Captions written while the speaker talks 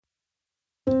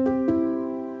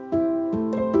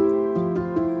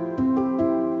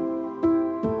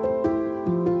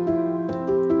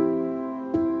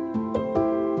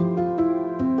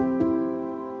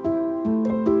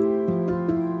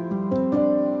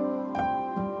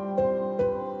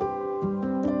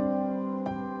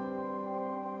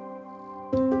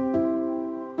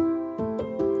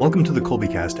Welcome to the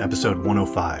Colbycast, episode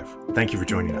 105. Thank you for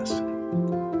joining us.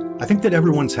 I think that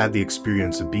everyone's had the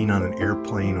experience of being on an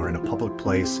airplane or in a public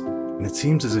place, and it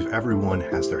seems as if everyone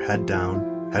has their head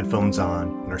down, headphones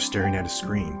on, and are staring at a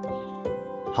screen.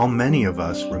 How many of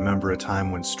us remember a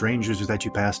time when strangers that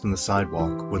you passed on the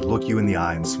sidewalk would look you in the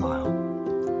eye and smile?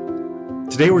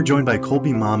 Today we're joined by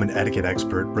Colby mom and etiquette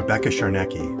expert Rebecca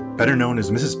Charnecki, better known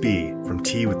as Mrs. B from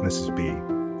Tea with Mrs. B.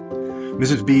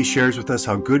 Mrs. B shares with us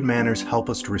how good manners help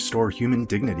us to restore human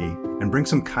dignity and bring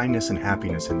some kindness and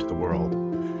happiness into the world.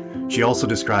 She also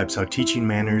describes how teaching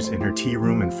manners in her tea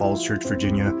room in Falls Church,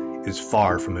 Virginia is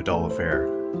far from a dull affair.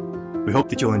 We hope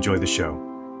that you'll enjoy the show.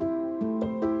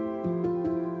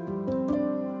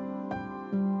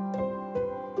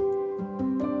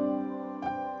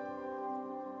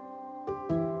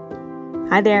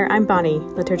 Hi there, I'm Bonnie,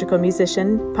 liturgical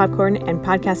musician, popcorn and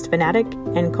podcast fanatic,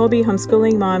 and Colby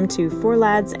homeschooling mom to 4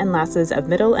 lads and lasses of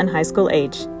middle and high school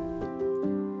age.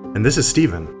 And this is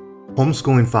Stephen,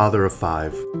 homeschooling father of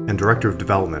 5 and director of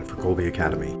development for Colby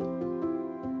Academy.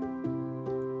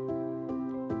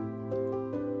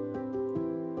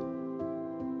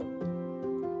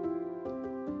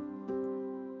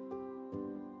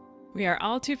 We are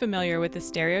all too familiar with the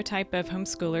stereotype of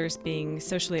homeschoolers being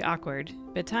socially awkward,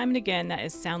 but time and again that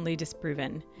is soundly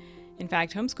disproven. In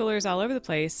fact, homeschoolers all over the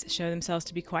place show themselves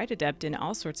to be quite adept in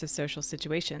all sorts of social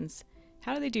situations.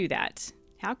 How do they do that?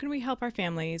 How can we help our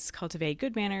families cultivate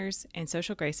good manners and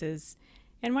social graces?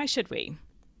 And why should we?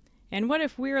 And what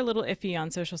if we're a little iffy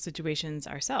on social situations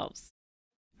ourselves?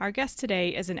 Our guest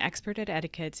today is an expert at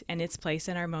etiquette and its place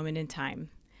in our moment in time.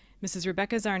 Mrs.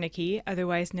 Rebecca Charnecki,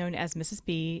 otherwise known as Mrs.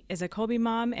 B, is a Colby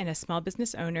mom and a small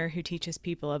business owner who teaches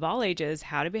people of all ages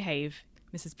how to behave.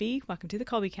 Mrs. B, welcome to the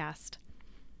Colbycast.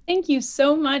 Thank you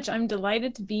so much. I'm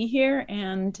delighted to be here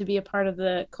and to be a part of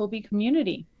the Colby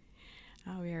community.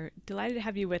 Oh, we are delighted to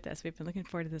have you with us. We've been looking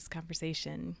forward to this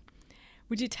conversation.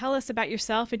 Would you tell us about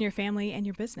yourself and your family and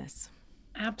your business?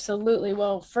 Absolutely.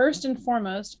 Well, first and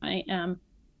foremost, I am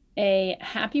a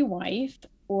happy wife.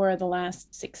 For the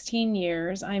last 16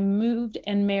 years, I moved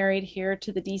and married here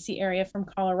to the DC area from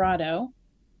Colorado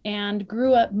and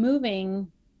grew up moving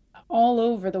all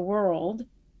over the world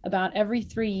about every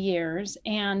 3 years.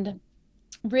 And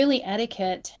really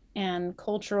etiquette and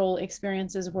cultural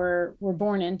experiences were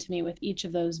born into me with each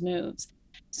of those moves.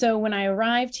 So when I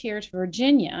arrived here to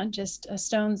Virginia, just a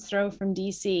stone's throw from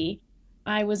DC,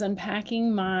 I was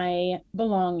unpacking my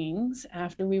belongings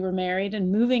after we were married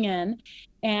and moving in.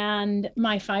 And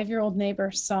my 5-year-old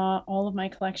neighbor saw all of my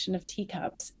collection of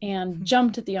teacups and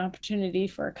jumped at the opportunity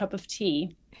for a cup of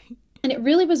tea. And it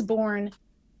really was born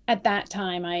at that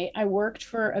time. I worked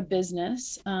for a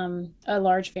business, a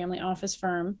large family office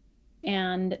firm,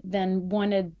 and then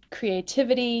wanted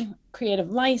creativity,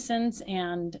 creative license,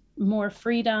 and more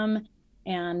freedom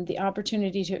and the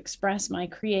opportunity to express my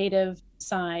creative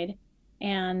side.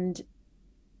 And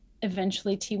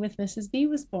eventually Tea with Mrs. B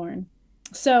was born.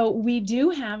 So we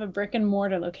do have a brick and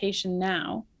mortar location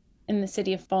now in the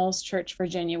city of Falls Church,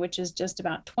 Virginia, which is just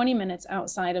about 20 minutes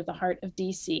outside of the heart of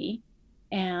DC.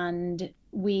 And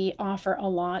we offer a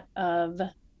lot of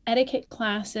etiquette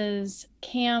classes,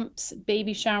 camps,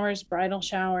 baby showers, bridal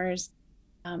showers,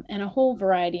 and a whole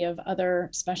variety of other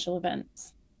special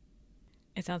events.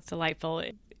 It sounds delightful.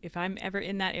 If I'm ever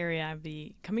in that area, I'd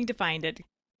be coming to find it.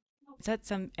 That's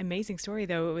some amazing story,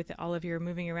 though, with all of your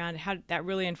moving around, how that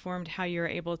really informed how you're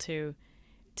able to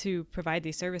provide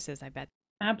these services, I bet.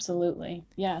 Absolutely.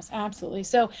 Yes, absolutely.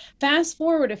 So fast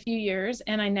forward a few years,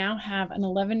 and I now have an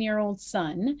 11-year-old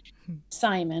son,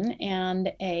 Simon,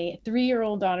 and a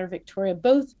 3-year-old daughter, Victoria,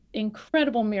 both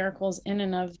incredible miracles in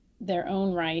and of their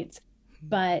own rights.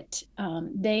 But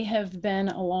they have been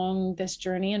along this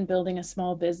journey and building a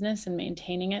small business and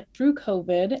maintaining it through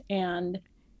COVID and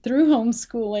through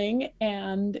homeschooling,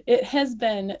 and it has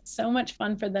been so much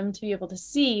fun for them to be able to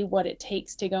see what it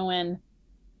takes to go in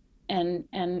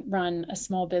and run a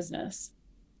small business.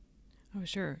 Oh,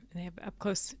 sure. They have up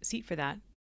close seat for that.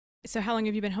 So how long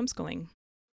have you been homeschooling?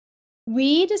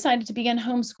 We decided to begin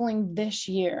homeschooling this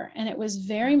year, and it was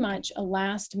very much a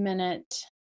last minute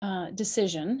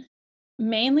decision,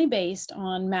 mainly based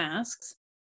on masks.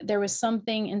 There was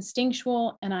something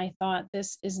instinctual, and I thought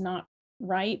this is not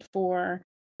right for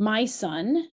my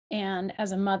son. And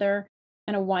as a mother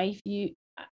and a wife,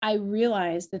 I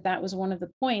realized that that was one of the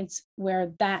points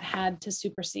where that had to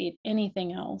supersede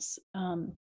anything else.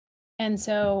 And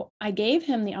so I gave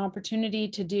him the opportunity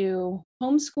to do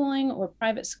homeschooling or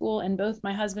private school. And both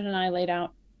my husband and I laid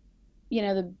out,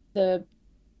 the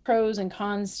pros and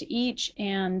cons to each.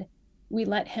 And we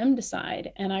let him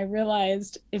decide. And I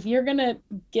realized if you're going to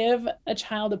give a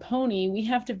child a pony, we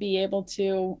have to be able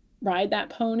to ride that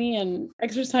pony and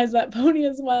exercise that pony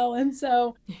as well. And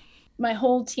so my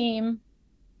whole team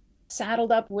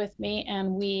saddled up with me,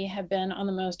 and we have been on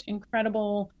the most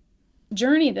incredible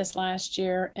journey this last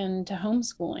year into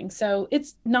homeschooling. So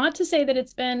it's not to say that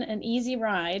it's been an easy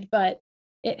ride, but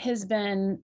it has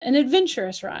been an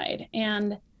adventurous ride,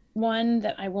 and one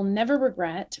that I will never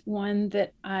regret, one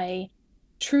that I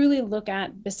truly look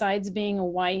at, besides being a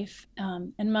wife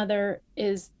and mother,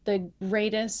 is the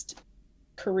greatest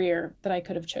career that I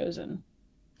could have chosen.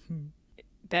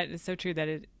 That is so true,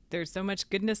 that there's so much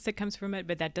goodness that comes from it,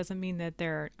 but that doesn't mean that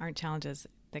there aren't challenges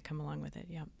that come along with it.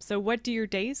 Yeah. So what do your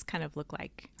days kind of look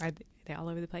like? Are they all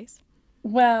over the place?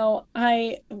 Well,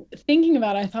 thinking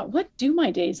about it, I thought, what do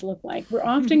my days look like? We're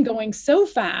often going so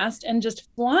fast and just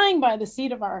flying by the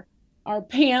seat of our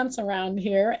pants around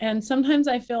here. And sometimes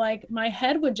I feel like my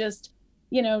head would just,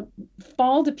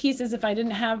 fall to pieces if I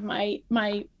didn't have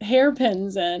my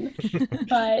hairpins in.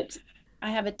 But I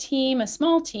have a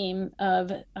small team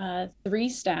of 3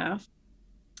 staff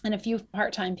and a few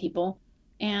part-time people.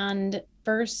 And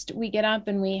first we get up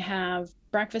and we have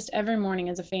breakfast every morning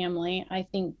as a family. I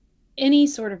think any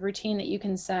sort of routine that you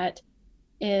can set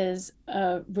is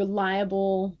a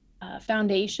reliable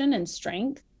foundation and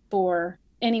strength for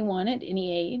anyone at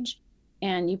any age.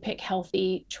 And you pick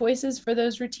healthy choices for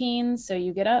those routines. So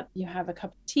you get up, you have a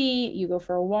cup of tea, you go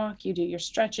for a walk, you do your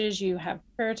stretches, you have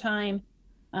prayer time,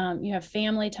 you have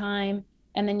family time,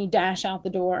 and then you dash out the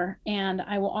door. And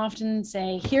I will often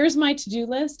say, here's my to-do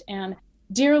list, and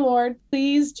dear Lord,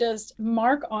 please just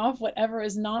mark off whatever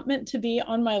is not meant to be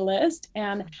on my list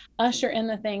and usher in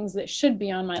the things that should be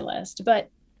on my list. But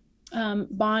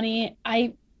Bonnie,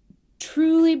 I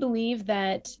truly believe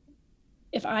that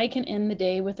if I can end the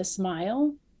day with a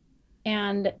smile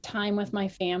and time with my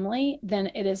family, then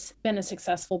it has been a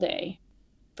successful day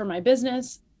for my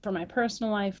business, for my personal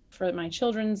life, for my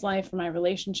children's life, for my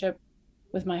relationship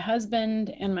with my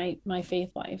husband, and my faith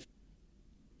life.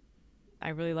 I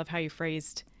really love how you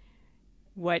phrased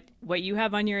what you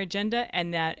have on your agenda,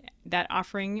 and that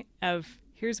offering of,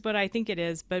 here's what I think it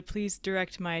is, but please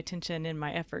direct my attention and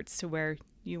my efforts to where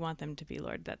you want them to be,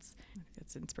 Lord. That's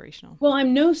inspirational. Well,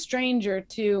 I'm no stranger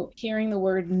to hearing the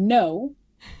word no,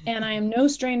 and I am no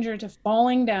stranger to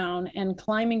falling down and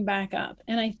climbing back up.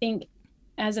 And I think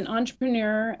as an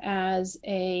entrepreneur, as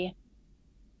a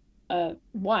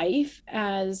wife,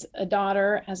 as a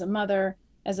daughter, as a mother,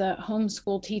 as a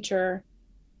homeschool teacher,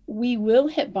 we will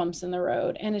hit bumps in the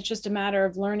road. And it's just a matter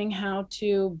of learning how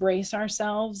to brace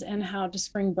ourselves and how to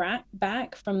spring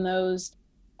back from those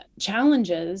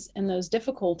challenges and those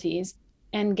difficulties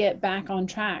and get back on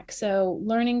track. So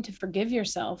learning to forgive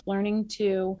yourself, learning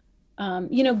to,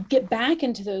 get back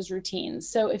into those routines.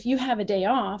 So if you have a day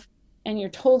off and you're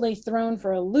totally thrown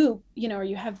for a loop, or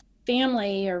you have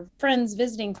family or friends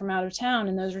visiting from out of town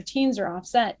and those routines are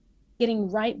offset,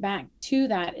 getting right back to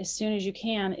that as soon as you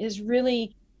can is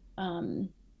really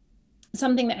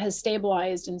something that has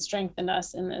stabilized and strengthened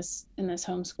us in this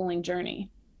homeschooling journey.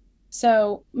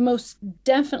 So most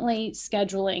definitely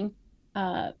scheduling,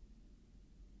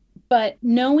 but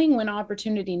knowing when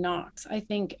opportunity knocks. I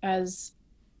think, as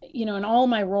in all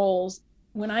my roles,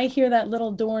 when I hear that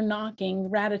little door knocking,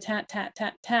 rat-a-tat, tat,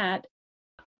 tat, tat,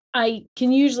 I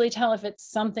can usually tell if it's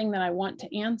something that I want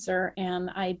to answer, and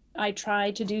I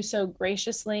try to do so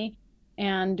graciously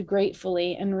and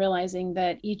gratefully, and realizing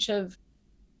that each of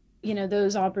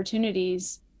those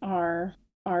opportunities are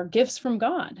gifts from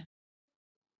God.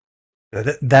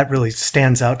 That really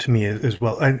stands out to me as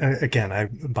well. Again,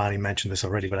 Bonnie mentioned this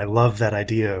already, but I love that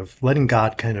idea of letting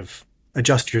God kind of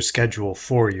adjust your schedule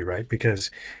for you, right?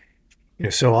 Because,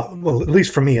 well, at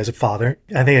least for me as a father,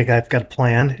 I think I've got a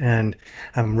plan and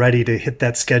I'm ready to hit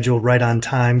that schedule right on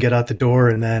time, get out the door.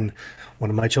 And then one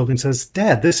of my children says,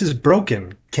 Dad, this is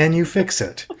broken. Can you fix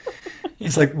it?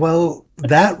 It's like, well,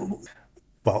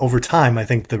 over time, I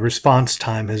think the response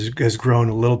time has grown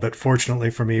a little bit, fortunately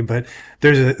for me. But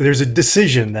there's a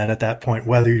decision then at that point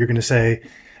whether you're going to say,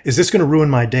 is this going to ruin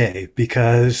my day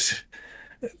because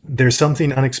there's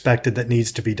something unexpected that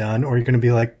needs to be done? Or you're going to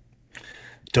be like,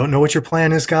 don't know what your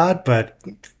plan is, God, but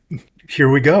here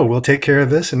we go. We'll take care of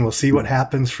this and we'll see what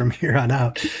happens from here on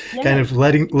out. Yeah. Kind of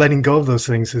letting go of those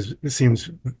things seems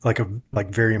like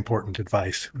very important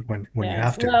advice when you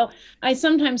have to. Well, I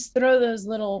sometimes throw those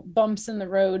little bumps in the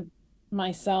road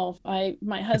myself.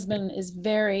 My husband is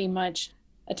very much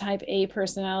a type A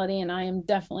personality, and I am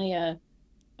definitely a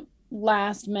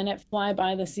last minute fly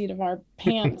by the seat of our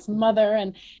pants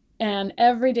mother. And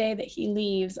every day that he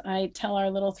leaves, I tell our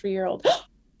little 3-year-old,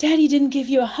 Daddy didn't give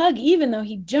you a hug, even though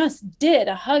he just did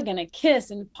a hug and a kiss,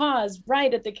 and paused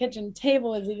right at the kitchen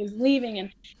table as he was leaving.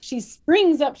 And she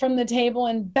springs up from the table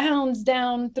and bounds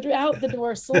down throughout the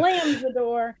door, slams the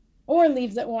door, or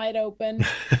leaves it wide open,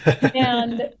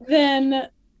 and then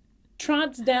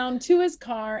trots down to his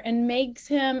car and makes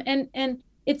him, and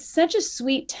it's such a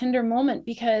sweet, tender moment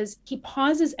because he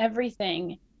pauses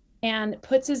everything and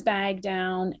puts his bag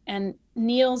down and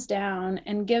kneels down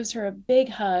and gives her a big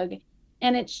hug.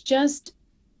 And it's just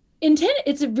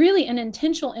it's really an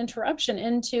intentional interruption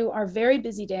into our very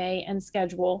busy day and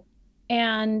schedule.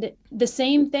 And the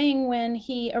same thing when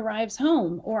he arrives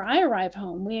home or I arrive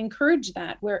home, we encourage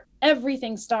that, where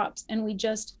everything stops and we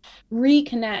just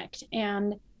reconnect.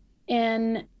 And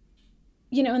in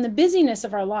in the busyness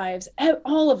of our lives,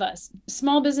 all of us,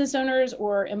 small business owners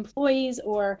or employees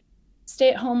or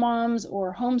stay-at-home moms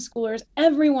or homeschoolers,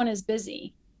 everyone is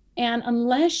busy. And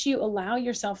unless you allow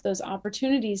yourself those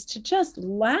opportunities to just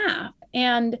laugh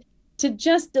and to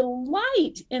just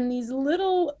delight in these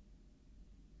little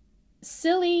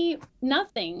silly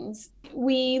nothings,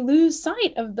 we lose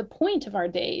sight of the point of our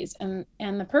days and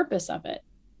the purpose of it.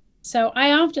 So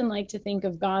I often like to think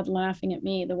of God laughing at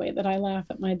me the way that I laugh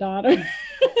at my daughter,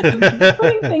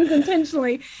 putting things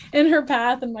intentionally in her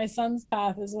path and my son's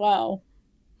path as well.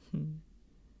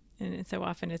 And so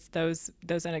often it's those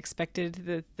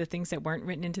unexpected, the things that weren't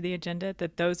written into the agenda,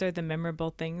 that those are the memorable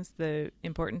things, the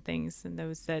important things, and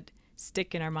those that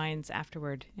stick in our minds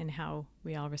afterward and how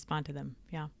we all respond to them.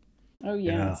 Yeah. Oh,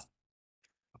 yes.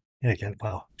 Yeah, again,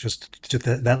 wow. Just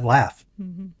that laugh.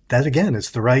 Mm-hmm. That, again,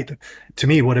 is the right, to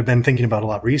me, what I've been thinking about a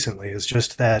lot recently is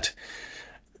just that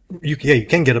you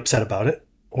can get upset about it,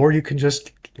 or you can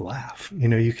just laugh.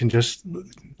 You can just,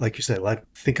 like you said,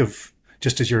 think of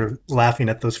just as you're laughing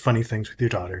at those funny things with your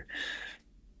daughter.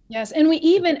 Yes. And we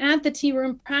even at the tea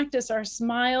room practice our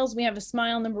smiles. We have a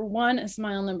smile number 1, a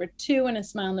smile number 2, and a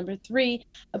smile number 3,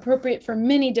 appropriate for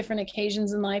many different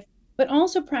occasions in life, but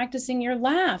also practicing your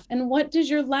laugh. And what does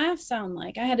your laugh sound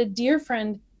like? I had a dear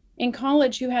friend in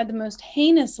college who had the most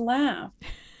heinous laugh.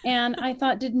 And I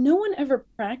thought, did no one ever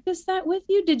practice that with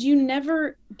you? Did you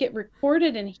never get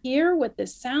recorded and hear what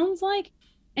this sounds like?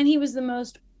 And he was the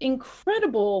most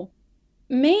incredible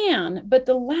man, but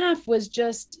the laugh was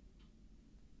just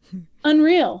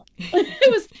unreal.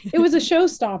 It was a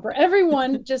showstopper.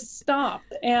 Everyone just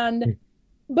stopped.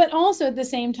 But also at the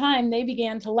same time, they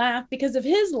began to laugh because of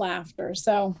his laughter.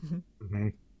 So mm-hmm.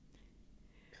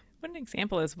 What an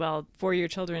example as well for your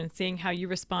children, seeing how you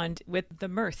respond with the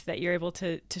mirth that you're able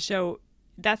to show.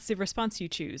 That's the response you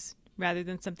choose rather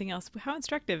than something else. How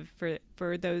instructive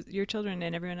for those, your children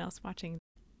and everyone else watching.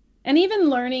 And even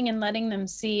learning and letting them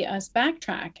see us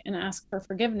backtrack and ask for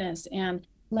forgiveness, and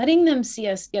letting them see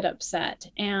us get upset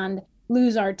and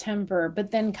lose our temper, but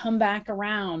then come back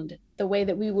around the way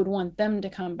that we would want them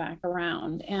to come back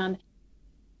around, and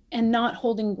not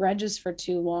holding grudges for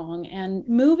too long and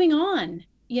moving on,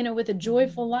 with a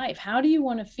joyful life. How do you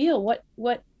want to feel? What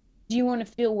do you want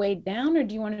to feel, weighed down, or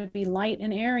do you want to be light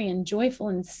and airy and joyful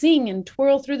and sing and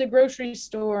twirl through the grocery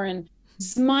store and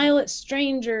smile at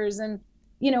strangers and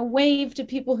wave to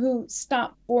people who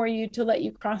stop for you to let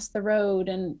you cross the road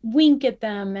and wink at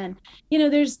them? And,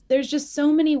 there's just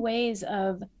so many ways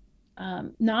of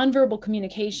nonverbal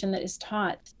communication that is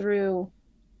taught through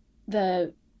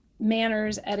the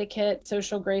manners, etiquette,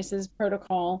 social graces,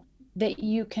 protocol that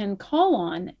you can call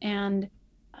on. And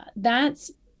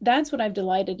that's what I've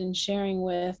delighted in sharing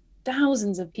with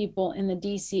thousands of people in the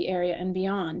DC area and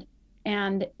beyond.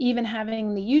 And even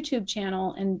having the YouTube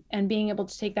channel and being able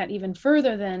to take that even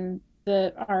further than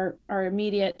our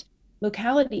immediate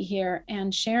locality here,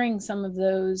 and sharing some of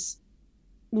those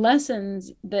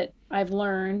lessons that I've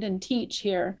learned and teach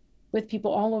here with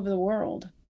people all over the world.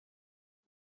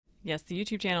 Yes, the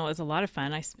YouTube channel is a lot of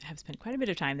fun. I have spent quite a bit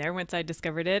of time there once I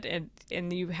discovered it,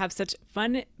 and you have such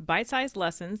fun bite-sized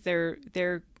lessons.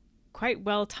 They're quite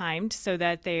well timed so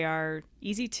that they are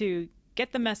easy to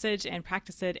get the message and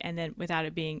practice it, and then without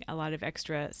it being a lot of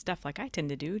extra stuff like I tend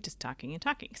to do, just talking and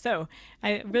talking. So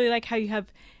I really like how you have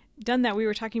done that. We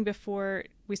were talking before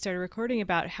we started recording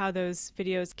about how those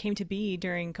videos came to be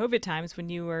during COVID times, when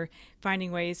you were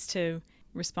finding ways to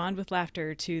respond with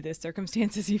laughter to the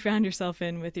circumstances you found yourself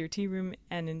in with your tea room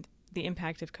and the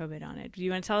impact of COVID on it. Do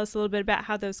you want to tell us a little bit about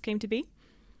how those came to be?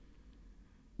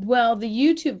 Well, the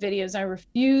YouTube videos, I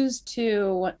refuse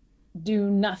to do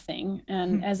nothing,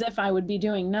 and as if I would be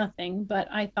doing nothing, but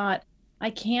I thought, I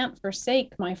can't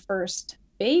forsake my first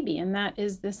baby, and that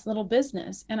is this little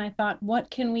business. And I thought, what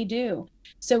can we do?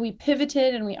 So we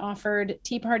pivoted and we offered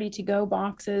Tea Party to Go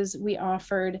boxes. We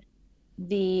offered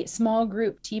the small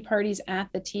group tea parties at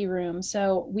the tea room.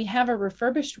 So we have a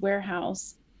refurbished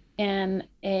warehouse in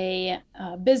a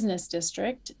business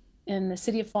district in the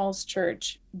City of Falls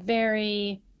Church.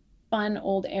 Very fun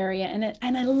old area, and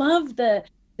I love the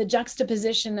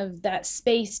juxtaposition of that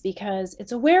space because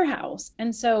it's a warehouse,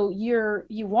 and so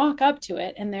you walk up to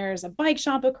it and there's a bike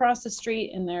shop across the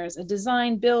street, and there's a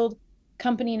design build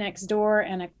company next door,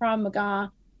 and a Krav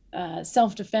Maga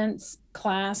self-defense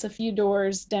class a few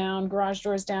doors down, garage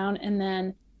doors down, and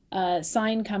then a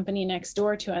sign company next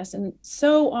door to us. And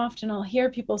so often I'll hear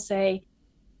people say,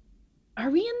 are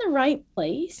we in the right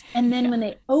place? And then when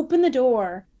they open the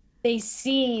door, they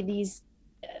see these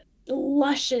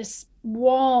luscious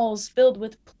walls filled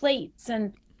with plates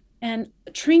and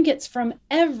trinkets from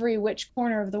every which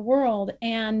corner of the world,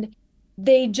 and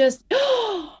they just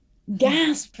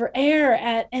gasp for air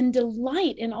at and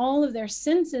delight in all of their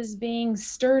senses being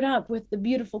stirred up with the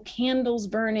beautiful candles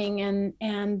burning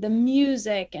and the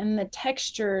music and the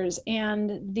textures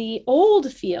and the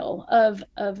old feel of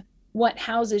what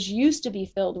houses used to be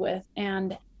filled with.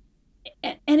 And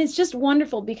it's just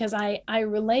wonderful because I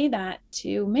relay that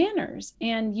to manners,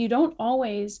 and you don't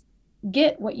always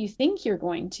get what you think you're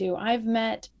going to. I've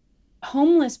met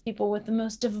homeless people with the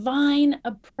most divine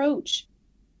approach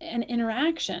and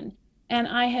interaction, and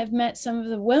I have met some of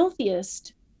the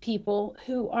wealthiest people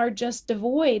who are just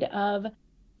devoid of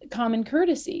common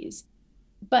courtesies.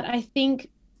 But I think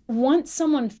once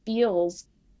someone feels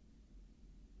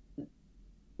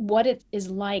what it is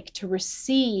like to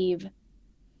receive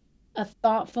a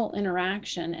thoughtful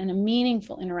interaction and a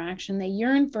meaningful interaction, they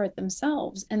yearn for it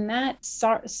themselves, and that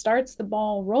starts the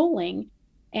ball rolling.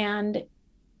 And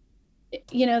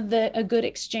a good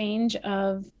exchange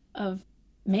of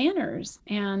manners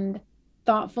and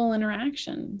thoughtful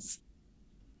interactions.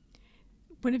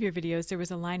 One of your videos, there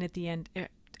was a line at the end.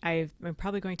 I'm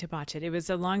probably going to botch it. It was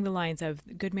along the lines of,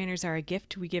 good manners are a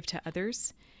gift we give to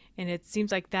others. And it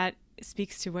seems like that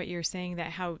speaks to what you're saying,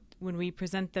 that how when we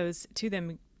present those to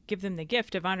them, give them the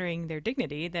gift of honoring their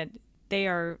dignity, that they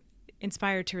are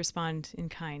inspired to respond in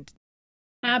kind.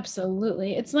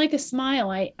 Absolutely. It's like a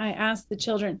smile. I ask the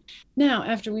children, now,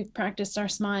 after we've practiced our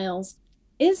smiles,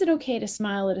 is it okay to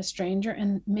smile at a stranger?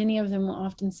 And many of them will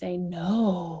often say,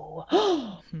 no.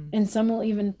 And some will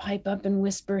even pipe up and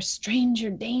whisper,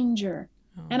 stranger danger.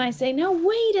 Oh. And I say, now,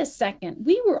 wait a second.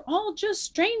 We were all just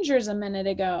strangers a minute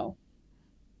ago.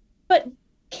 But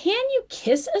can you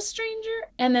kiss a stranger?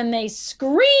 And then they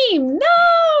scream,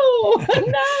 no,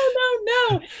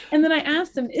 no. And then I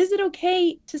ask them, is it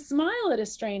okay to smile at a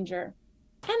stranger?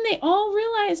 And they all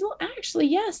realize, well, actually,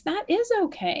 yes, that is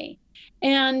okay.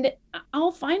 And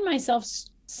I'll find myself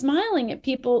smiling at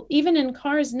people, even in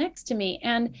cars next to me.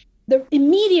 And the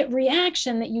immediate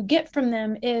reaction that you get from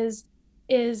them is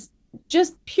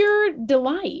just pure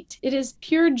delight. It is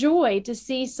pure joy to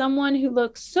see someone who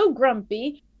looks so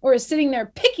grumpy or is sitting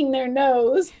there picking their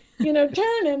nose,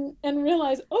 turn and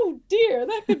realize, oh dear,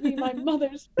 that could be my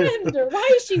mother's friend, or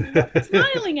why is she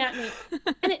smiling at me?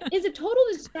 And it is a total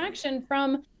distraction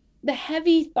from the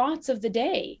heavy thoughts of the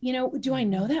day. Do I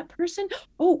know that person?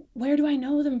 Oh, where do I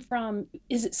know them from?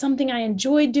 Is it something I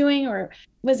enjoyed doing, or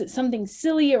was it something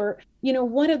silly, or,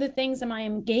 what other things am I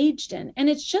engaged in? And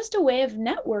it's just a way of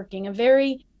networking, a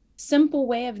very simple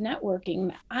way of networking,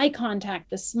 the eye contact,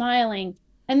 the smiling,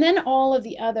 and then all of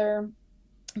the other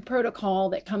protocol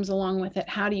that comes along with it.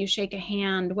 How do you shake a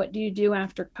hand? What do you do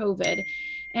after COVID?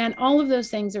 And all of those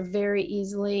things are very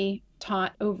easily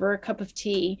taught over a cup of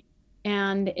tea.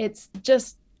 And it's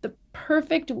just the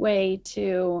perfect way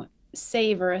to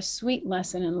savor a sweet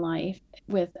lesson in life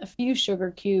with a few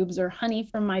sugar cubes or honey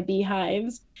from my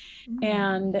beehives,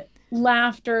 and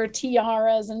laughter,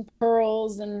 tiaras and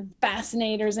pearls and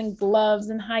fascinators and gloves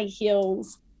and high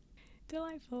heels.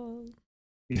 Delightful.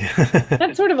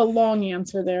 That's sort of a long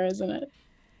answer there, isn't it?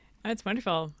 That's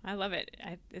wonderful. I love it.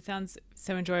 It sounds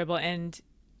so enjoyable, and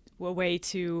a way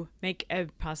to make a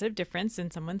positive difference in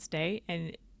someone's day.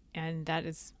 And that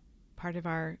is part of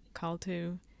our call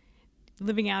to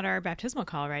living out our baptismal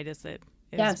call, right? Is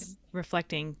yes,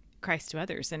 reflecting Christ to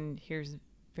others. And here's a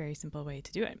very simple way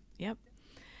to do it. Yep.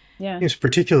 Yeah. It's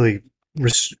particularly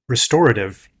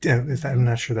restorative. I'm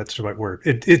not sure that's the right word.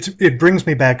 It brings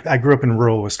me back. I grew up in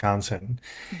rural Wisconsin,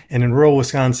 and in rural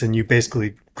Wisconsin, you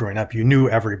basically, growing up, you knew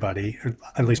everybody, or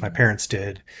at least my parents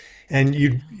did. And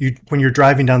you when you're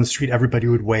driving down the street, everybody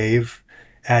would wave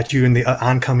at you in the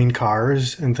oncoming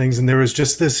cars and things. And there was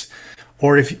just this,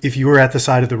 or if you were at the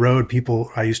side of the road,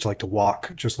 I used to like to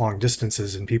walk just long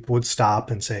distances, and people would stop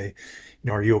and say,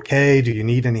 are you okay? Do you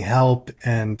need any help?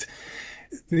 And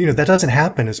that doesn't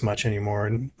happen as much anymore.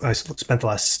 And I spent the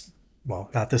last well,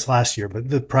 not this last year, but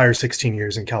the prior 16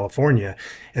 years in California.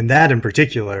 And that in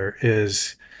particular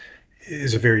is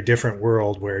a very different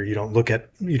world where you don't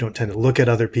tend to look at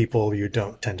other people, you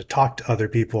don't tend to talk to other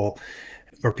people,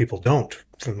 or people don't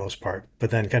for the most part.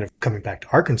 But then kind of coming back to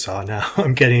Arkansas now,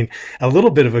 I'm getting a little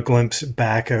bit of a glimpse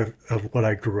back of what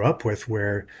I grew up with,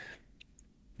 where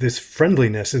this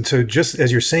friendliness. And so just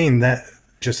as you're saying that,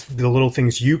 just the little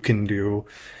things you can do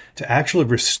to actually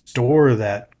restore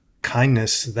that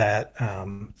kindness, that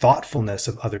thoughtfulness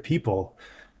of other people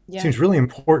Yeah. seems really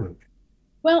important.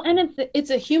 Well, and it's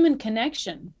a human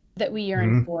connection that we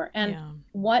yearn Mhm. for. And Yeah.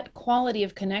 what quality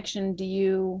of connection do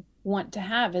you want to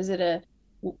have? Is it a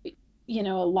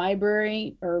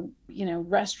library or,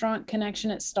 restaurant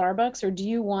connection at Starbucks, or do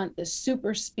you want the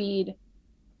super speed,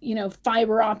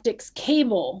 fiber optics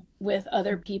cable with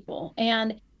other people?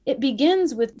 And it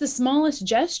begins with the smallest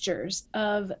gestures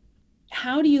of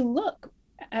how do you look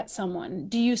at someone?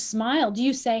 Do you smile? Do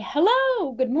you say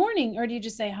hello, good morning, or do you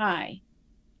just say hi?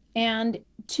 And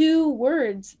two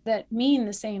words that mean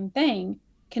the same thing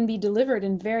can be delivered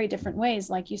in very different ways,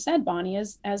 like you said, Bonnie,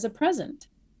 as a present.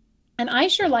 And I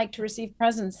sure like to receive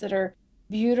presents that are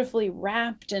beautifully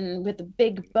wrapped and with a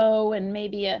big bow and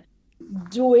maybe a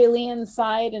doily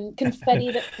inside and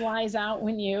confetti that flies out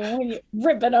when you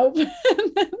rip it open.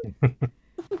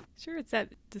 Sure, it's that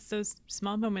just those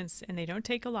small moments, and they don't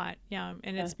take a lot. Yeah,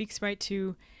 and it Yeah. speaks right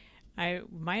to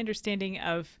my understanding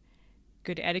of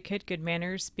good etiquette, good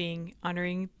manners, being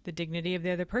honoring the dignity of the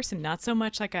other person. Not so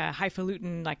much like a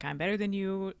highfalutin, like I'm better than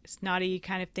you, snotty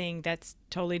kind of thing. That's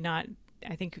totally not.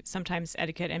 I think sometimes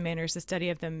etiquette and manners, the study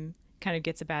of them, kind of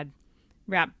gets a bad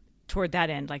rap toward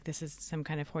that end. Like this is some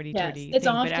kind of Yes, hoity-toity it's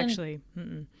thing, but often actually,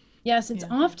 mm-mm. Yes, it's Yeah.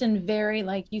 often very,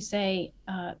 like you say,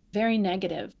 very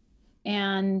negative.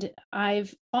 And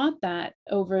I've thought that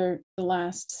over the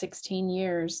last 16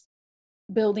 years,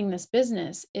 building this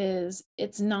business is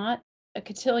it's not a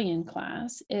cotillion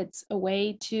class. It's a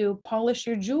way to polish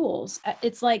your jewels.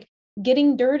 It's like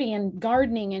getting dirty and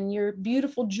gardening, and your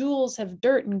beautiful jewels have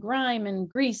dirt and grime and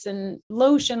grease and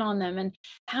lotion on them. And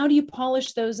how do you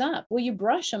polish those up? Well, you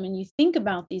brush them and you think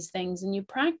about these things and you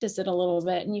practice it a little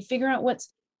bit and you figure out what's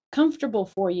comfortable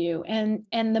for you. And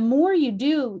the more you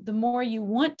do, the more you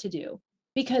want to do,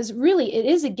 because really it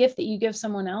is a gift that you give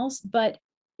someone else, but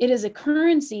it is a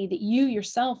currency that you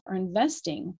yourself are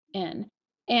investing in.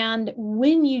 And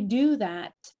when you do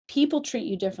that, people treat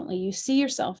you differently. You see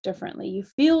yourself differently. You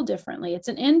feel differently. It's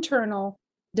an internal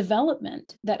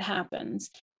development that happens.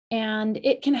 And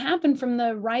it can happen from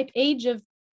the ripe age of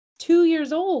 2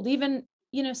 years old, even,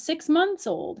 6 months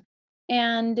old.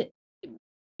 And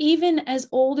even as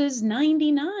old as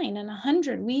 99 and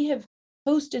 100, we have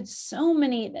hosted so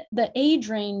many, the age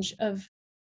range of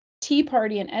tea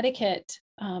party and etiquette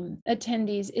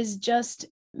attendees is just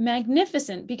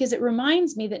magnificent, because it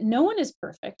reminds me that no one is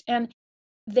perfect, and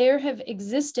there have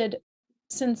existed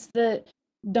since the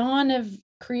dawn of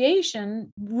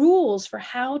creation rules for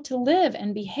how to live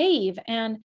and behave,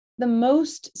 and the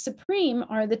most supreme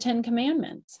are the 10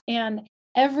 commandments, and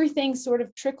everything sort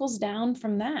of trickles down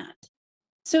from that.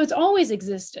 So it's always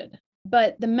existed,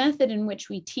 but the method in which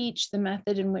we teach, the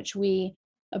method in which we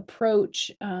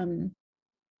approach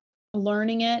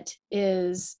learning it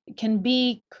is can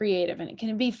be creative, and it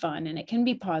can be fun, and it can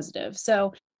be positive.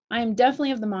 So I am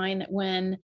definitely of the mind that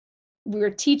when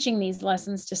we're teaching these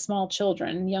lessons to small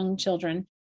children, young children,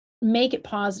 make it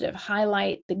positive,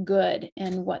 highlight the good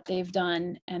in what they've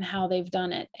done and how they've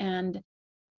done it, and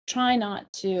try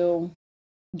not to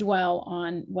dwell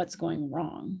on what's going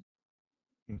wrong.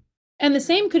 And the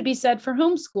same could be said for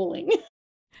homeschooling.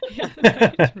 Yeah,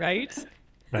 right, right.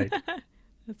 Right.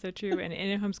 That's so true. And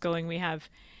in homeschooling,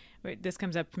 this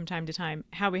comes up from time to time,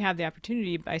 how we have the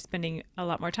opportunity by spending a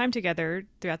lot more time together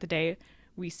throughout the day.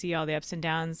 We see all the ups and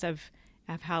downs of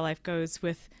how life goes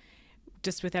with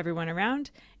everyone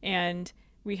around. And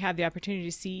we have the opportunity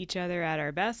to see each other at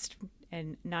our best,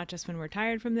 and not just when we're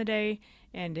tired from the day,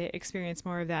 and to experience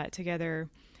more of that together.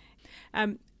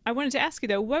 I wanted to ask you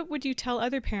though, what would you tell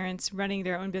other parents running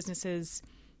their own businesses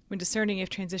when discerning if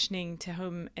transitioning to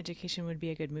home education would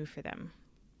be a good move for them?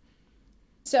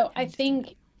 So I Kind of stand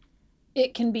think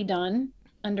it can be done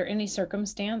under any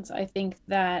circumstance. I think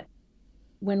that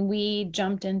when we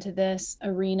jumped into this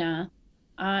arena,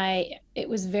 I it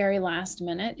was very last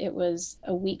minute. It was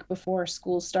a week before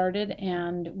school started,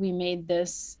 and we made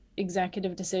this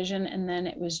executive decision, and then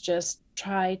it was just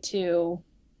try to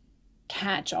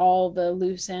catch all the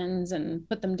loose ends and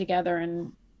put them together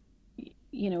and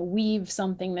weave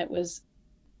something that was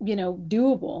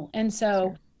doable. And so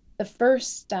Sure. the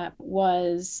first step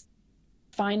was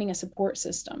finding a support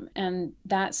system. And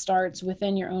that starts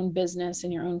within your own business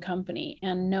and your own company,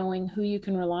 and knowing who you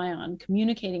can rely on,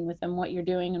 communicating with them what you're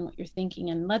doing and what you're thinking,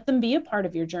 and let them be a part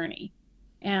of your journey,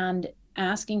 and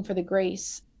asking for the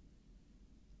grace,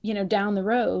 down the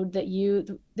road that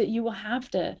you will have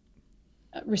to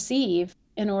receive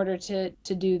in order to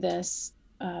do this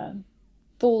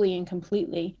fully and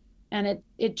completely. And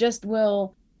it just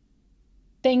will,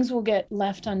 things will get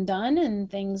left undone and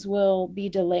things will be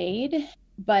delayed.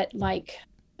 But like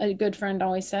a good friend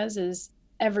always says, is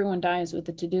everyone dies with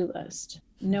a to-do list.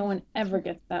 No one ever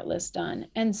gets that list done.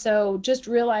 And so just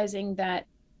realizing that,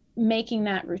 making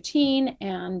that routine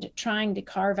and trying to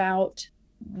carve out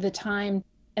the time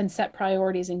and set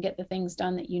priorities and get the things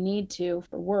done that you need to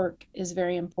for work is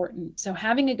very important. So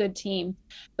having a good team.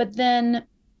 But then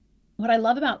what I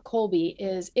love about Kolbe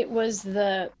is it was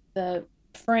the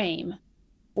frame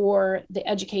for the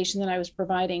education that I was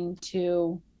providing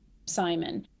to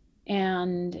Simon.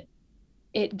 And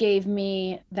it gave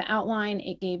me the outline,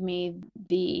 it gave me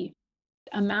the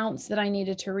amounts that I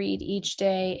needed to read each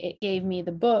day, it gave me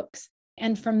the books.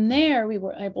 And from there, we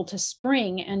were able to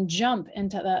spring and jump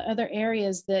into the other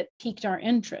areas that piqued our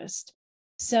interest.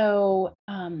 So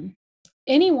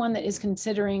anyone that is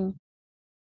considering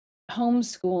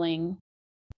homeschooling,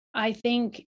 I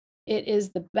think it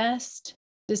is the best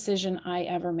decision I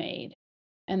ever made.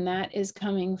 And that is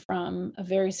coming from a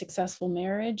very successful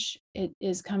marriage. It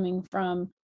is coming from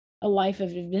a life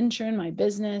of adventure in my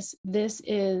business.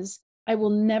 I will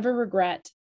never regret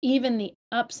even the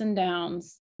ups and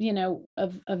downs,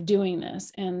 of doing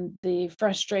this, and the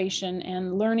frustration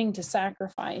and learning to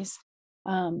sacrifice,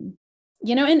 and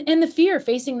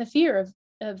facing the fear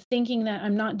of thinking that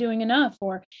I'm not doing enough,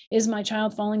 or is my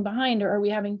child falling behind, or are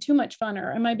we having too much fun,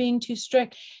 or am I being too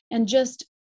strict? And just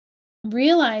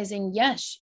realizing,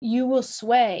 yes, you will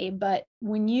sway, but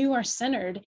when you are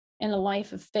centered in a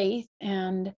life of faith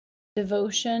and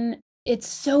devotion, it's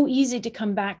so easy to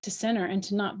come back to center and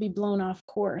to not be blown off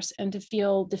course and to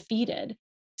feel defeated.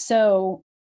 So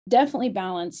definitely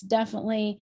balance,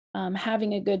 definitely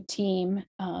having a good team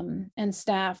and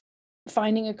staff,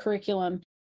 finding a curriculum,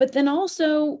 but then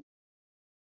also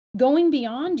going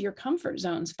beyond your comfort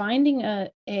zones, finding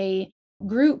a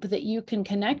group that you can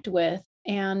connect with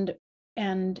and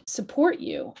support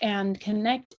you and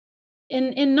connect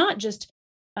in not just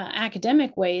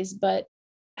academic ways, but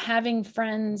having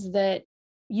friends that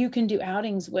you can do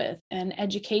outings with and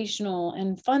educational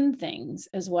and fun things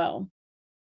as well.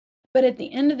 But at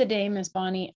the end of the day, Miss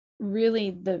Bonnie, really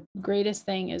the greatest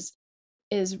thing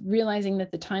is realizing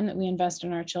that the time that we invest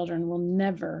in our children will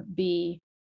never be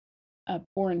a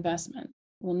poor investment,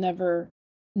 will never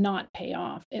not pay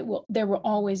off. There will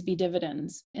always be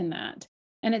dividends in that.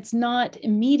 And it's not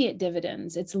immediate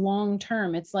dividends, it's long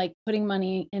term. It's like putting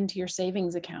money into your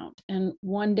savings account. And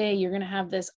one day you're going to have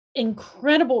this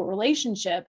incredible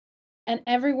relationship, and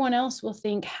everyone else will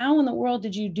think, how in the world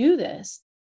did you do this?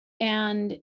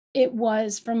 And it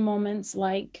was from moments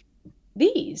like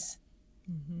these.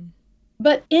 Mm-hmm.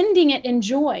 But ending it in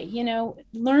joy,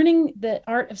 learning the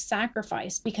art of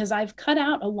sacrifice, because I've cut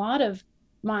out a lot of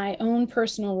my own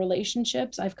personal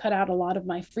relationships. I've cut out a lot of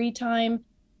my free time.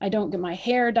 I don't get my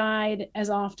hair dyed as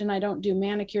often. I don't do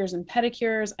manicures and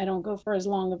pedicures. I don't go for as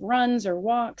long of runs or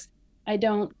walks. I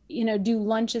don't, do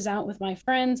lunches out with my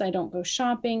friends. I don't go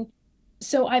shopping.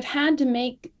 So I've had to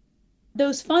make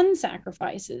those fun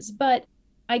sacrifices, but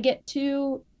I get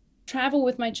to travel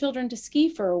with my children to ski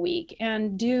for a week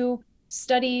and do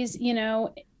studies,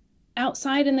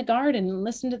 outside in the garden and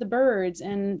listen to the birds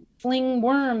and fling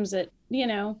worms at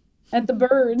the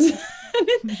birds.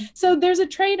 So there's a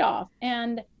trade-off.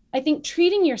 And I think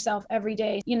treating yourself every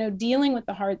day, dealing with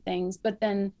the hard things, but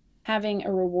then having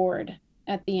a reward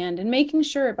at the end and making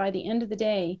sure by the end of the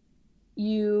day,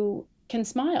 you can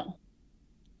smile.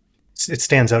 It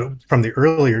stands out from the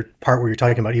earlier part where you're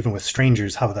talking about, even with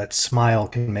strangers, how that smile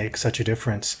can make such a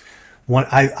difference.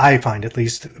 I find, at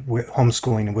least with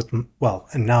homeschooling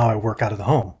and now I work out of the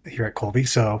home here at Kolbe.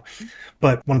 So,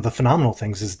 but one of the phenomenal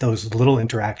things is those little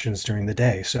interactions during the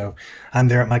day. So I'm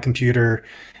there at my computer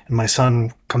and my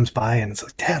son comes by and it's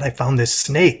like, Dad, I found this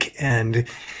snake. And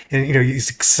he's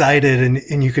excited,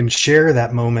 and you can share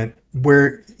that moment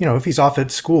where, if he's off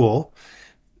at school,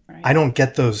 right, I don't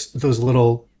get those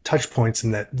little touch points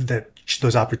and that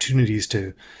those opportunities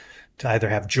to either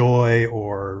have joy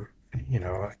or,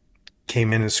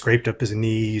 came in and scraped up his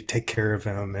knee, take care of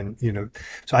him. And,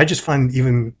 so I just find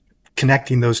even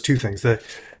connecting those two things,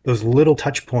 those little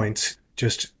touch points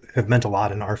just have meant a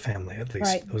lot in our family, at least,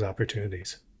 right, those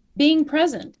opportunities. Being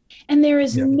present. And there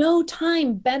is no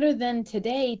time better than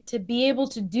today to be able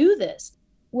to do this.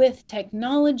 with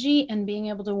technology and being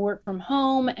able to work from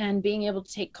home and being able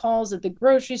to take calls at the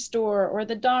grocery store or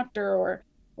the doctor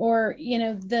or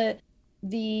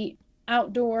the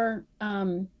outdoor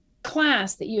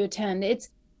class that you attend, it's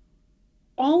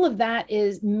all of that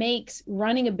makes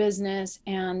running a business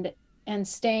and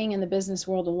staying in the business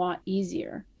world a lot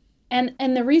easier. And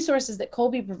the resources that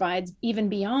Kolbe provides, even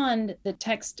beyond the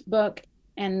textbook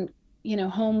and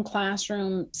home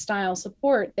classroom style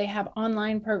support, they have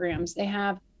online programs, they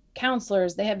have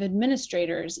counselors, they have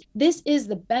administrators. This is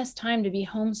the best time to be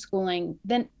homeschooling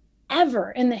than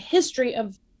ever in the history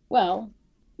of, well,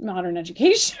 modern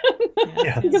education.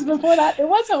 Yeah. Because before that there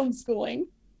was homeschooling.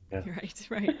 Yeah.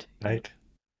 Right.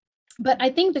 But I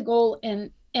think the goal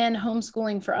in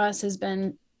homeschooling for us has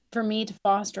been for me to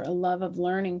foster a love of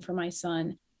learning for my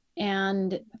son,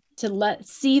 and to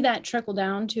see that trickle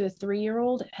down to a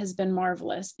 3-year-old has been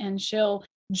marvelous. And she'll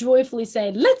joyfully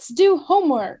say, let's do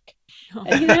homework.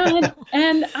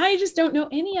 And I just don't know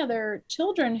any other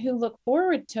children who look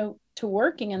forward to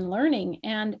working and learning.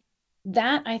 And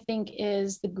that, I think,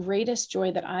 is the greatest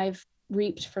joy that I've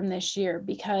reaped from this year,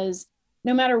 because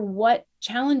no matter what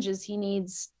challenges he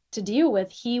needs to deal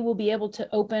with, he will be able to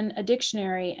open a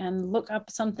dictionary and look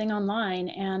up something online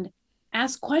and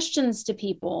ask questions to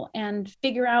people and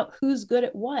figure out who's good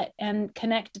at what and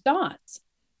connect dots,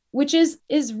 which is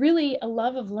really a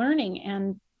love of learning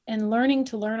and learning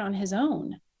to learn on his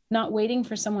own, not waiting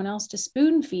for someone else to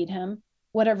spoon feed him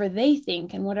whatever they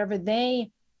think and whatever they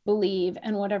believe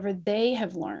and whatever they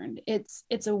have learned.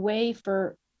 It's a way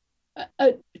for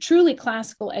a truly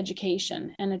classical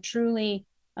education and a truly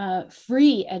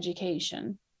free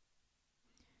education.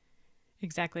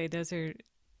 Exactly.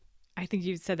 I think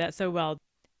you said that so well.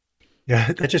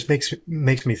 Yeah, that just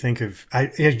makes me think of,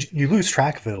 you lose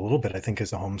track of it a little bit, I think,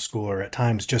 as a homeschooler at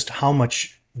times, just how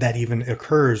much that even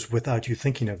occurs without you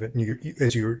thinking of it. And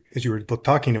as you were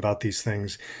talking about these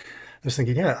things, I was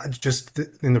thinking, yeah, just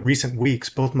in the recent weeks,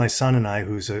 both my son and I,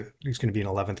 who's going to be in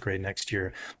 11th grade next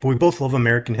year, but we both love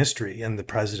American history and the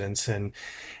presidents, and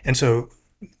so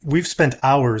we've spent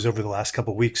hours over the last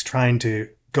couple of weeks trying to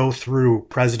go through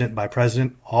president by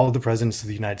president, all of the presidents of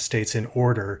the United States in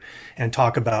order, and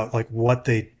talk about like what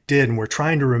they did. And we're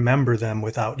trying to remember them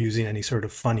without using any sort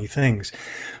of funny things.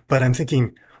 But I'm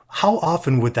thinking, how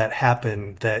often would that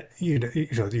happen that,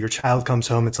 your child comes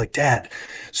home, it's like, Dad,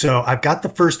 so I've got the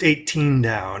first 18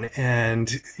 down and,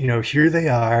 here they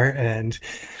are. And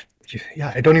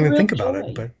yeah, I don't even think about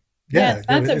it, but yeah. Yes,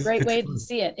 that's a great way to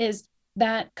see it, is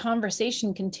that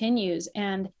conversation continues,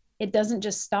 and it doesn't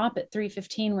just stop at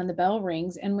 3:15 when the bell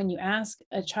rings. And when you ask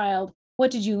a child, what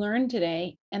did you learn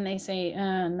today? And they say,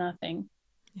 nothing.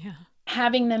 Yeah.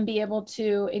 Having them be able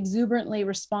to exuberantly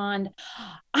respond,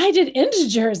 I did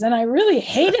integers and I really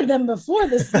hated them before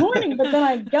this morning, but then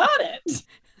I got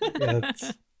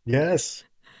it. Yes.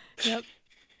 Yep.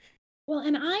 Well,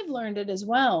 and I've learned it as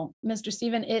well, Mr.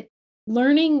 Stephen.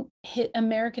 Learning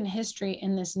American history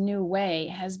in this new way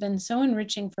has been so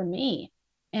enriching for me.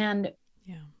 And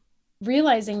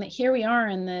realizing that here we are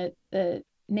in the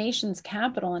nation's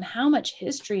capital and how much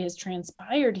history has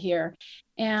transpired here,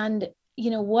 and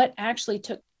what actually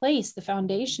took place, the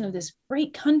foundation of this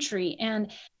great country,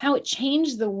 and how it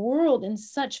changed the world in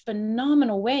such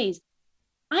phenomenal ways.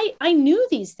 I knew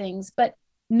these things, but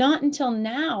not until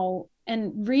now,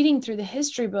 and reading through the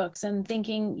history books and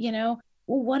thinking,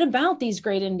 well, what about these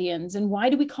great Indians, and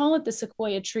why do we call it the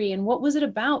sequoia tree, and what was it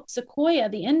about Sequoia,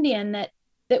 the Indian,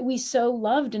 that we so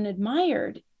loved and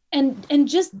admired, and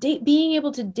just being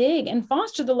able to dig and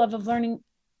foster the love of learning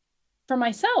for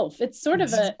myself. It's sort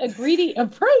of a greedy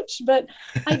approach, but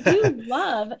I do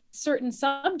love certain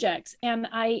subjects, and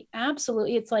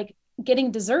it's like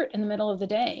getting dessert in the middle of the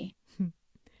day.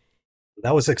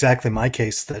 That was exactly my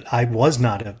case, that I was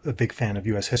not a big fan of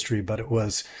U.S. history, but it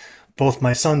was both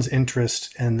my son's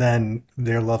interest and then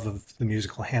their love of the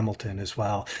musical Hamilton as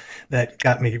well that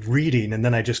got me reading, and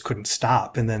then I just couldn't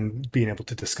stop, and then being able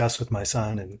to discuss with my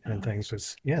son and things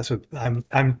was, so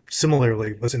I'm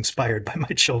similarly was inspired by my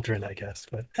children, I guess.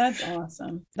 But that's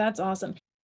awesome.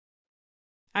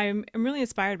 I'm really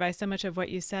inspired by so much of what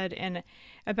you said, and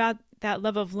about that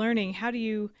love of learning. How do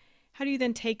you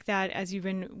then take that, as you've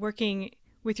been working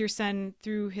with your son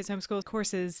through his homeschool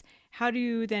courses, how do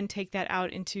you then take that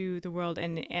out into the world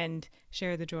and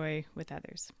share the joy with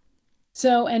others?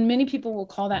 So, and many people will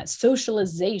call that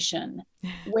socialization.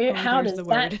 How does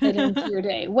that fit into your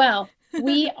day? Well,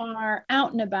 we are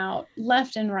out and about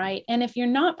left and right. And if you're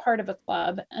not part of a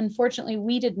club, unfortunately,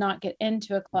 we did not get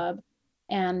into a club.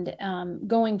 And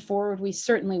going forward, we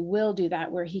certainly will do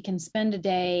that, where he can spend a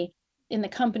day in the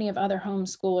company of other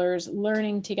homeschoolers,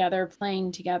 learning together,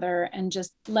 playing together, and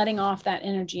just letting off that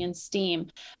energy and steam.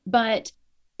 But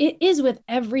it is with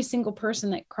every single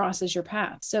person that crosses your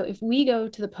path. So if we go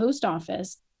to the post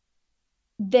office,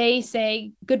 they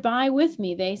say goodbye with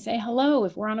me. They say hello.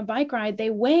 If we're on a bike ride, they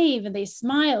wave and they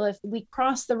smile. If we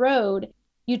cross the road,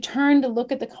 you turn to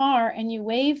look at the car and you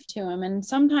wave to them. And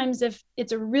sometimes if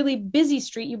it's a really busy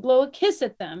street, you blow a kiss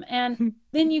at them and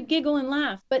then you giggle and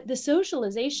laugh. But the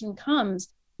socialization comes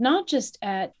not just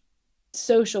at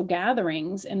social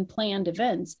gatherings and planned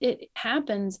events. It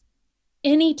happens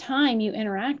anytime you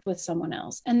interact with someone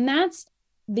else. And that's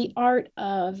the art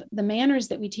of the manners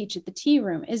that we teach at the tea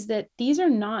room, is that these are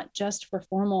not just for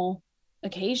formal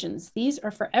occasions. These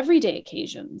are for everyday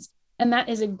occasions. And that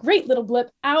is a great little blip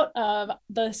out of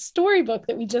the storybook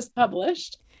that we just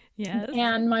published. Yes.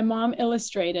 And my mom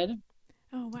illustrated.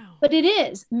 Oh, wow. But it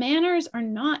is. Manners are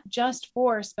not just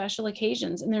for special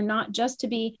occasions, and they're not just to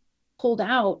be pulled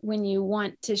out when you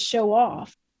want to show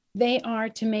off. They are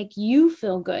to make you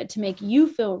feel good, to make you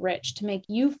feel rich, to make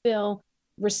you feel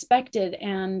respected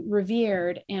and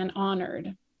revered and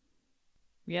honored.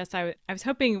 Yes, I was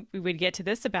hoping we would get to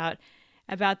this about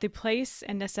the place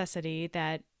and necessity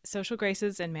that social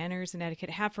graces and manners and etiquette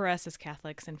have for us as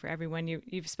Catholics and for everyone.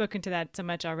 You've spoken to that so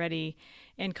much already,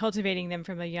 and cultivating them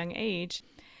from a young age.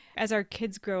 As our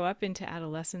kids grow up into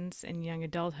adolescence and young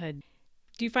adulthood,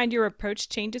 do you find your approach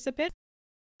changes a bit?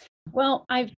 Well,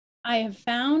 I have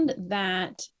found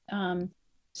that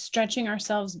stretching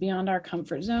ourselves beyond our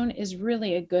comfort zone is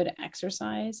really a good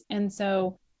exercise. And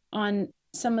so on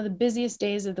some of the busiest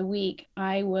days of the week,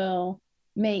 I will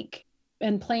make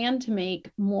and plan to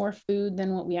make more food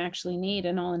than what we actually need.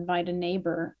 And I'll invite a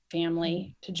neighbor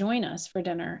family to join us for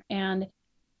dinner. And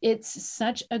it's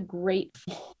such a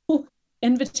grateful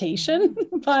invitation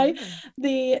by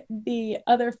the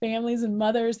other families and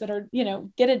mothers that are,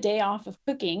 get a day off of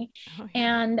cooking. Oh,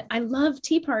 yeah. And I love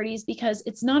tea parties because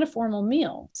it's not a formal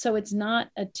meal. So it's not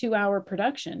a 2-hour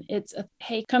production. It's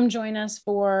hey, come join us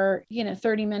for,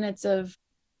 30 minutes of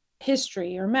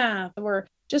history or math, or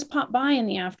just pop by in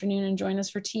the afternoon and join us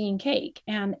for tea and cake.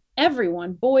 And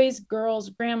everyone, boys, girls,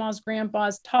 grandmas,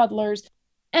 grandpas, toddlers,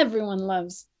 everyone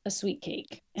loves a sweet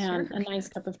cake and a nice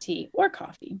cup of tea or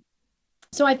coffee.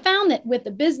 So I found that with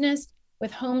the business,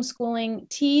 with homeschooling,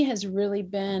 tea has really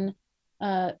been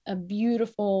a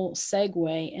beautiful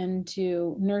segue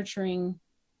into nurturing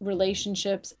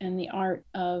relationships and the art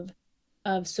of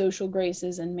social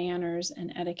graces and manners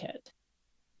and etiquette.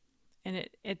 And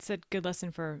it's a good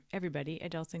lesson for everybody,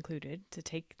 adults included, to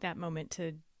take that moment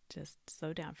to just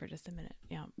slow down for just a minute.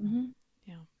 Yeah. Mm-hmm.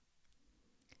 Yeah.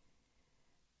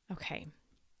 Okay.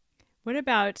 What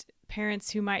about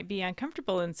parents who might be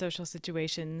uncomfortable in social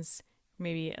situations,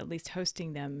 maybe at least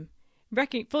hosting them,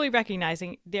 fully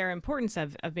recognizing their importance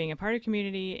of being a part of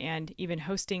community and even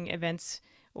hosting events,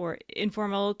 or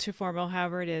informal to formal,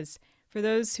 however it is, for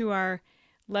those who are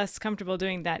less comfortable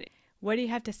doing that? What do you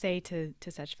have to say to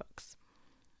such folks?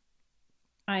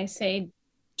 I say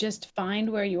just find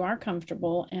where you are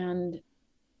comfortable and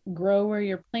grow where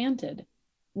you're planted.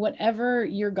 Whatever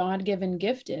your God-given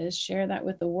gift is, share that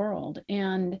with the world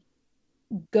and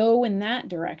go in that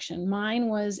direction. Mine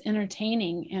was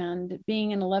entertaining and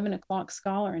being an 11 o'clock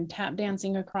scholar and tap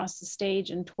dancing across the stage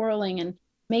and twirling and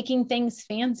making things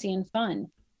fancy and fun.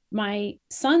 My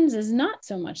son's is not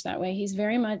so much that way. He's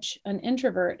very much an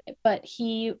introvert, but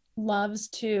he loves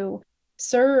to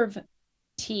serve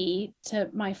tea to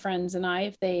my friends and I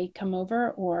if they come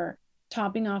over, or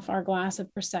topping off our glass of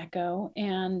Prosecco,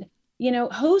 and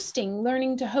hosting,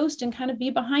 learning to host and kind of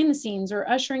be behind the scenes, or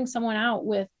ushering someone out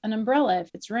with an umbrella if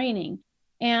it's raining.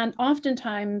 And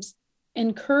oftentimes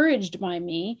encouraged by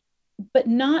me, but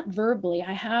not verbally.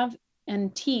 I have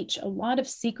and teach a lot of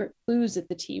secret clues at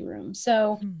the tea room.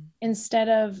 So instead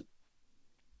of,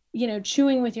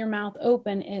 chewing with your mouth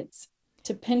open, it's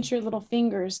to pinch your little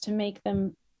fingers to make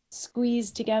them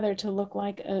squeeze together to look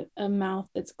like a mouth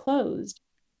that's closed.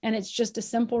 And it's just a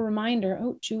simple reminder,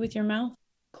 chew with your mouth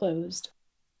closed.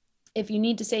 If you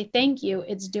need to say thank you,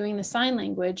 it's doing the sign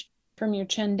language from your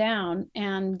chin down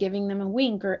and giving them a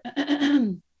wink or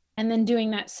and then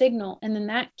doing that signal, and then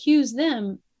that cues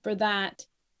them for that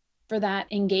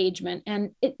engagement,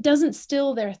 and it doesn't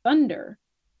still their thunder.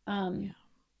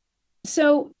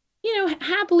 So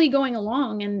happily going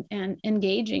along and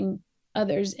engaging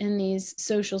others in these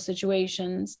social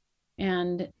situations,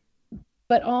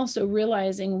 but also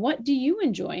realizing, what do you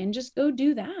enjoy, and just go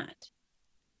do that.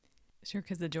 Sure,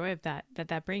 because the joy of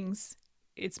that brings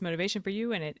it's motivation for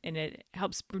you, and it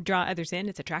helps draw others in.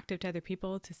 It's attractive to other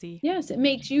people to see. Yes, it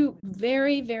makes you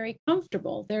very, very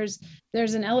comfortable. There's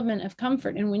an element of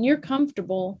comfort. And when you're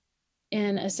comfortable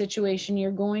in a situation,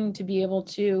 you're going to be able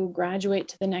to graduate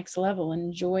to the next level and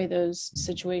enjoy those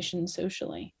situations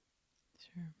socially.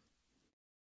 Sure.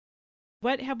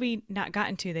 What have we not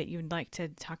gotten to that you'd like to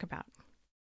talk about?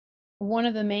 One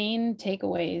of the main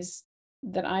takeaways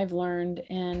that I've learned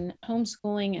in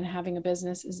homeschooling and having a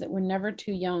business is that we're never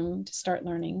too young to start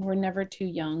learning. We're never too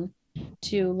young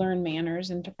to learn manners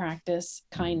and to practice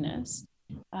kindness.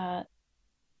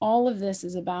 All of this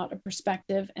is about a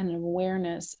perspective and an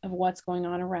awareness of what's going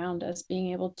on around us,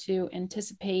 being able to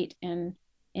anticipate and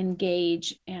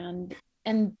engage and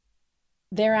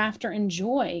thereafter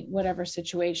enjoy whatever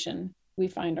situation we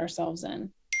find ourselves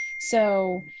in.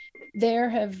 So there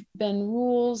have been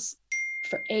rules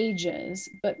for ages,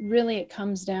 but really it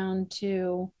comes down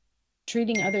to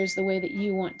treating others the way that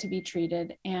you want to be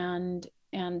treated and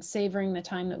savoring the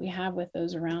time that we have with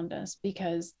those around us,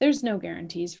 because there's no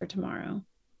guarantees for tomorrow.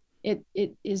 It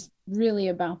is really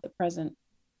about the present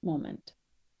moment.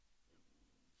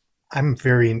 I'm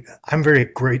very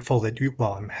grateful that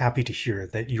I'm happy to hear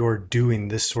that you're doing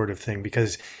this sort of thing,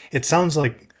 because it sounds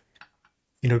like,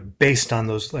 based on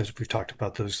those, as we've talked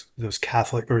about, those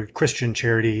Catholic or Christian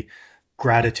charity,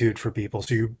 gratitude for people.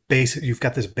 So you've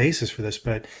got this basis for this,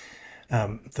 but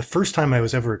the first time I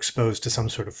was ever exposed to some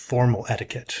sort of formal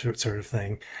etiquette sort of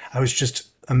thing, I was just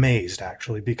amazed,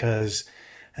 actually, because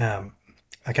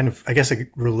I guess I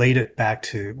could relate it back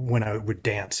to when I would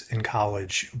dance in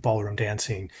college, ballroom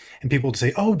dancing, and people would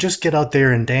say, "Oh, just get out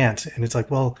there and dance." And it's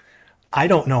like, well, I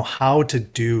don't know how to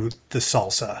do the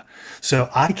salsa, so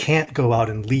I can't go out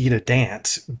and lead a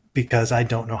dance because I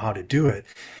don't know how to do it.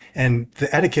 And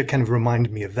the etiquette kind of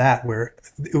reminded me of that, where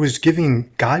it was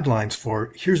giving guidelines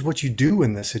for here's what you do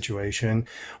in this situation,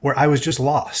 where I was just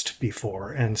lost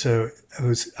before. And so I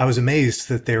was amazed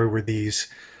that there were these,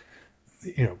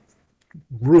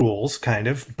 rules kind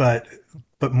of, but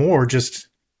more just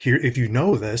here, if you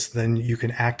know this, then you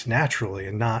can act naturally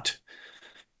and not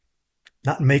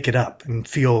make it up and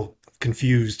feel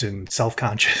confused and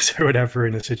self-conscious or whatever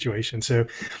in a situation. So,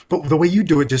 but the way you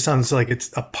do it just sounds like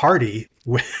it's a party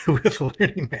with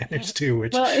learning manners too,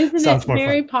 which isn't sounds it more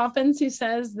Mary fun. Poppins who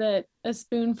says that a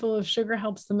spoonful of sugar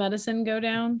helps the medicine go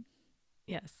down?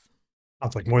 Yes.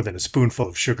 Sounds like more than a spoonful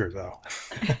of sugar, though.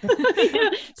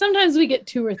 Yeah, sometimes we get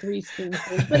 2 or 3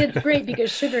 spoonfuls, but it's great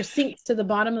because sugar sinks to the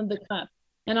bottom of the cup.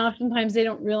 And oftentimes they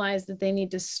don't realize that they need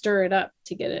to stir it up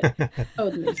to get it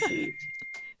totally sweet.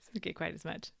 Doesn't get quite as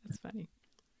much. That's funny.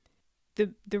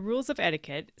 The rules of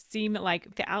etiquette seem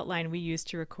like the outline we use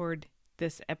to record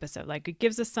this episode. Like, it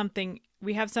gives us something.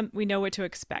 We know what to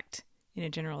expect in a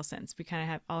general sense. We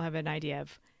kind of all have an idea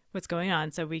of what's going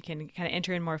on, so we can kind of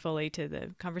enter in more fully to the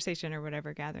conversation or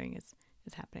whatever gathering is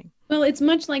happening. Well, it's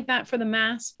much like that for the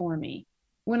Mass for me.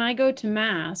 When I go to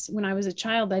Mass, when I was a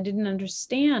child, I didn't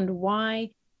understand why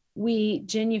we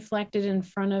genuflected in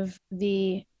front of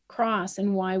the cross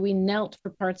and why we knelt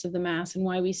for parts of the Mass and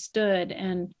why we stood.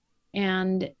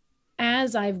 And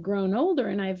as I've grown older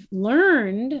and I've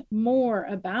learned more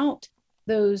about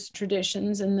those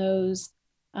traditions and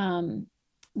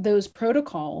those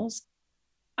protocols,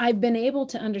 I've been able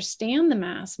to understand the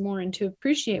Mass more and to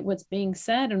appreciate what's being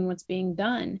said and what's being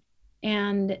done.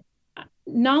 And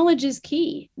knowledge is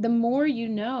key. The more you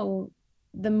know,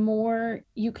 the more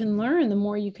you can learn, the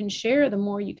more you can share, the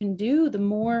more you can do, the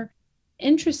more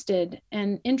interested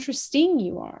and interesting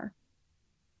you are.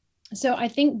 So I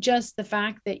think just the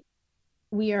fact that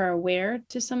we are aware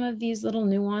to some of these little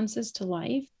nuances to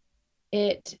life,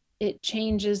 it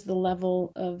changes the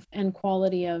level of and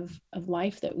quality of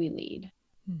life that we lead.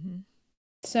 Mm-hmm.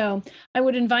 So I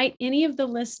would invite any of the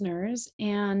listeners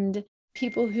and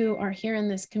people who are here in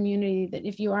this community that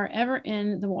if you are ever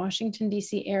in the Washington,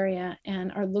 D.C. area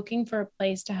and are looking for a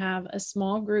place to have a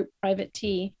small group private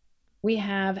tea, we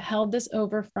have held this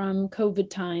over from COVID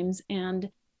times and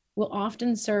will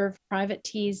often serve private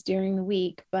teas during the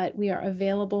week, but we are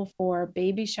available for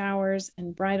baby showers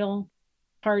and bridal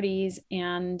parties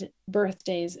and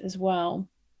birthdays, as well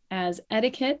as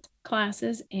etiquette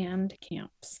classes and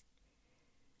camps.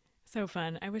 So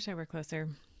fun. I wish I were closer.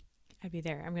 I'd be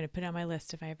there. I'm going to put it on my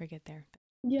list if I ever get there.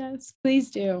 Yes, please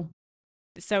do.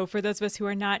 So for those of us who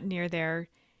are not near there,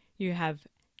 you have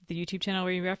the YouTube channel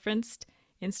where you referenced,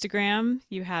 Instagram,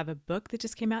 you have a book that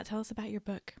just came out. Tell us about your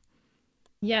book.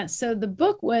 Yes, so the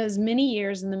book was many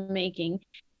years in the making,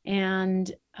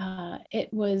 and it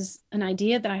was an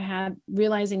idea that I had,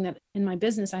 realizing that in my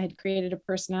business I had created a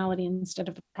personality instead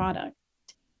of a product.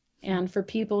 And for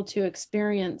people to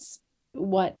experience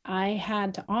what I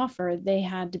had to offer, they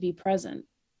had to be present.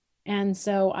 And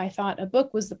so I thought a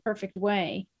book was the perfect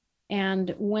way,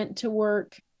 and went to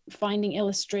work finding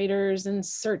illustrators and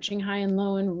searching high and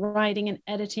low and writing and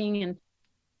editing. And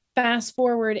fast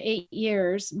forward 8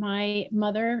 years, my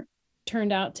mother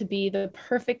turned out to be the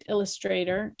perfect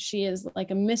illustrator. She is like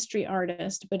a mystery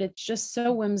artist, but it's just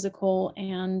so whimsical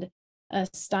and a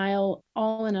style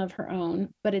all in of her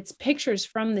own. But it's pictures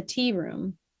from the tea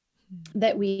room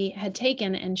that we had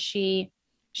taken, and she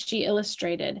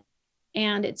illustrated.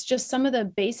 And it's just some of the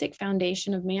basic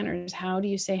foundation of manners. How do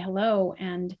you say hello,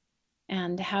 and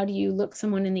how do you look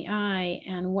someone in the eye,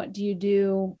 and what do you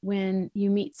do when you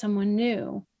meet someone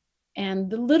new, and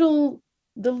the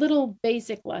little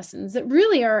basic lessons that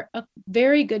really are a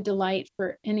very good delight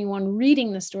for anyone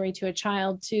reading the story to a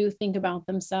child to think about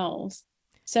themselves.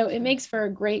 So it makes for a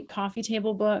great coffee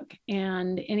table book,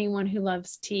 and anyone who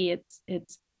loves tea,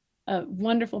 it's a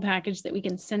wonderful package that we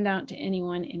can send out to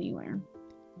anyone, anywhere.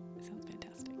 Sounds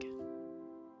fantastic.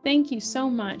 Thank you so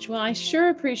much. Well, I sure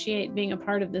appreciate being a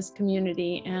part of this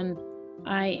community, and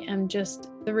I am just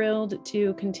thrilled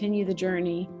to continue the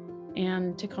journey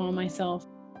and to call myself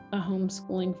a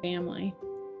homeschooling family.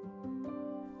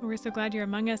 Well, we're so glad you're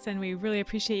among us, and we really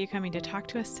appreciate you coming to talk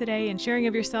to us today and sharing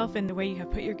of yourself and the way you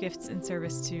have put your gifts in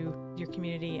service to your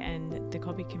community and the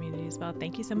Kolbe community as well.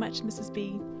 Thank you so much, Mrs.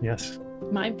 B. Yes.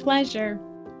 My pleasure.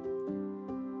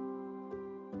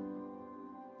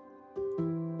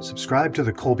 Subscribe to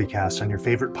the Kolbecast on your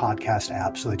favorite podcast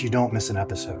app so that you don't miss an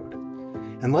episode.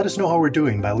 And let us know how we're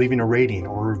doing by leaving a rating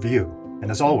or a review. And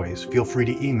as always, feel free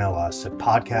to email us at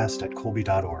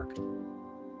podcast@kolbe.org.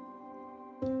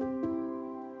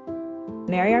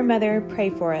 Mary our Mother, pray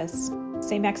for us.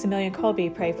 St. Maximilian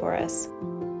Kolbe, pray for us.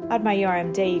 Ad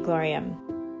Maiorem Dei Gloriam.